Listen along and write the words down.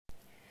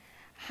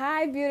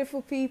Hi,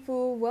 beautiful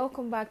people.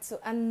 Welcome back to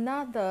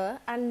another,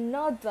 and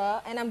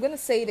I'm going to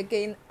say it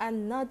again,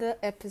 another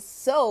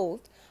episode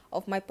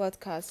of my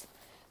podcast.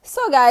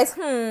 So, guys,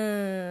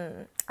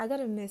 I got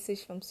a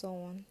message from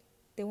someone.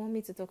 They want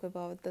me to talk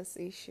about this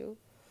issue.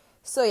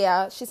 So,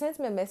 yeah, she sent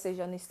me a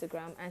message on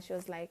Instagram and she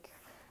was like,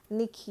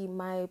 Nikki,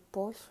 my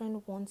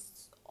boyfriend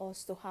wants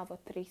us to have a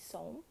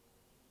threesome.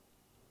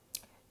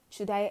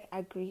 Should I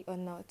agree or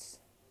not?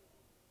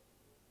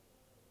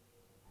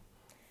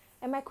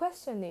 And my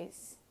question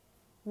is,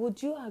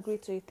 would you agree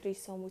to a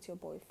threesome with your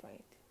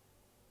boyfriend?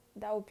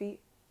 That would be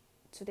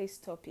today's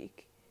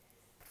topic.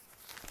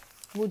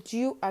 Would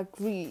you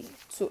agree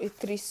to a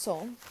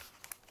threesome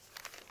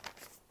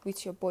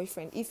with your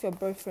boyfriend? If your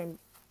boyfriend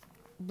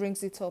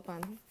brings it up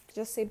and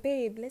just say,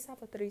 babe, let's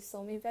have a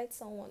threesome, invite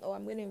someone, or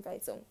I'm going to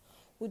invite someone.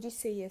 Would you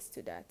say yes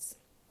to that?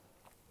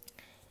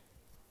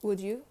 Would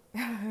you?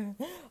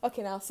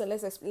 Okay, now, so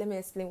let me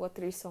explain what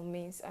threesome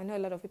means. I know a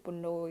lot of people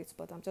know it,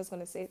 but I'm just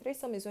going to say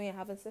threesome is when you're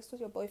having sex with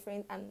your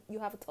boyfriend and you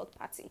have a third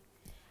party.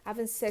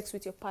 Having sex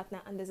with your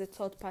partner and there's a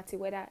third party,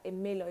 whether a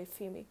male or a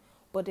female,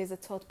 but there's a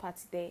third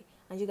party there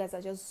and you guys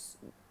are just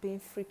being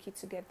freaky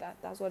together.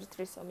 That's what a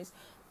threesome is.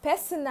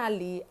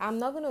 Personally, I'm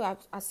not going to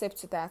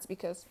accept that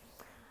because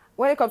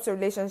when it comes to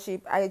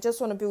relationship, I just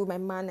want to be with my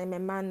man and my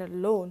man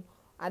alone.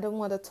 I don't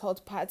want a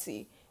third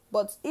party.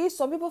 But if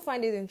some people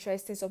find it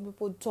interesting, some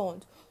people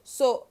don't.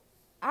 So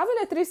having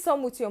a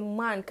threesome with your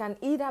man can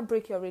either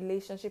break your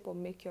relationship or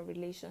make your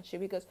relationship.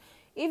 Because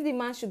if the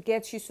man should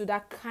get used to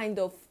that kind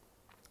of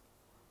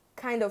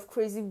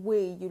crazy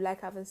way you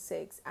like having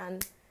sex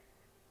and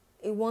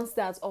he wants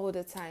that all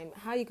the time,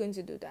 how are you going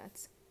to do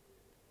that?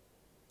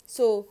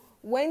 So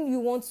when you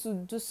want to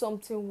do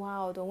something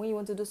wild or when you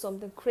want to do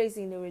something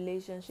crazy in a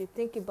relationship,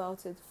 think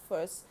about it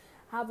first.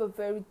 Have a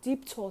very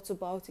deep thought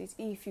about it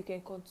if you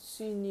can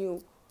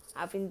continue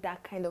having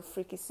that kind of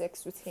freaky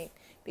sex with him.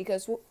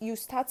 Because you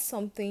start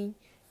something,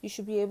 you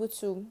should be able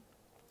to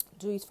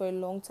do it for a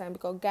long time,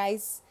 because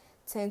guys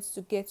tend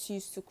to get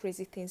used to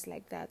crazy things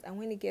like that, and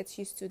when he gets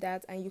used to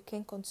that and you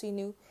can't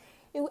continue,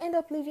 it will end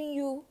up leaving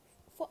you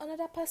for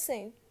another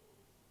person.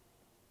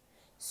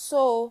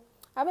 So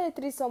having a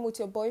threesome with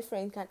your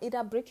boyfriend can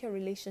either break your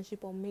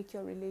relationship or make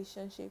your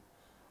relationship.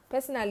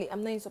 Personally,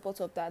 I'm not in support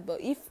of that,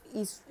 but if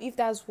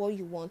that's what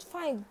you want,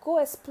 fine, go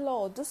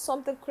explore, do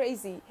something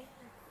crazy.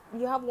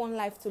 You have one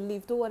life to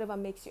live, do whatever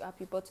makes you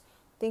happy, but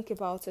think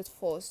about it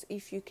first.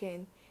 If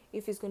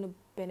it's going to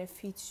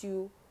benefit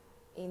you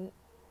if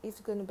it's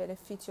going to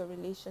benefit your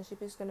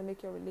relationship, it's going to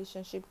make your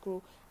relationship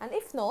grow. And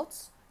if not,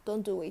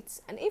 don't do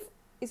it. And if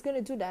it's going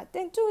to do that,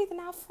 then do it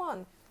and have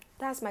fun.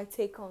 That's my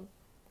take on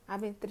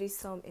having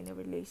threesome in a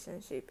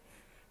relationship.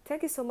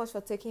 Thank you so much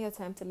for taking your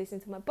time to listen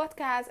to my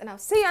podcast, and I'll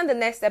see you on the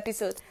next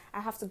episode. I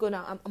have to go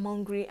now. I'm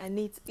hungry. I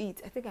need to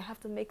eat. I think I have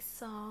to make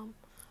some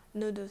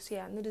noodles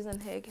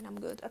and egg, and I'm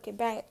good. Okay,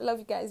 bye. Love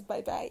you guys.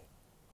 Bye.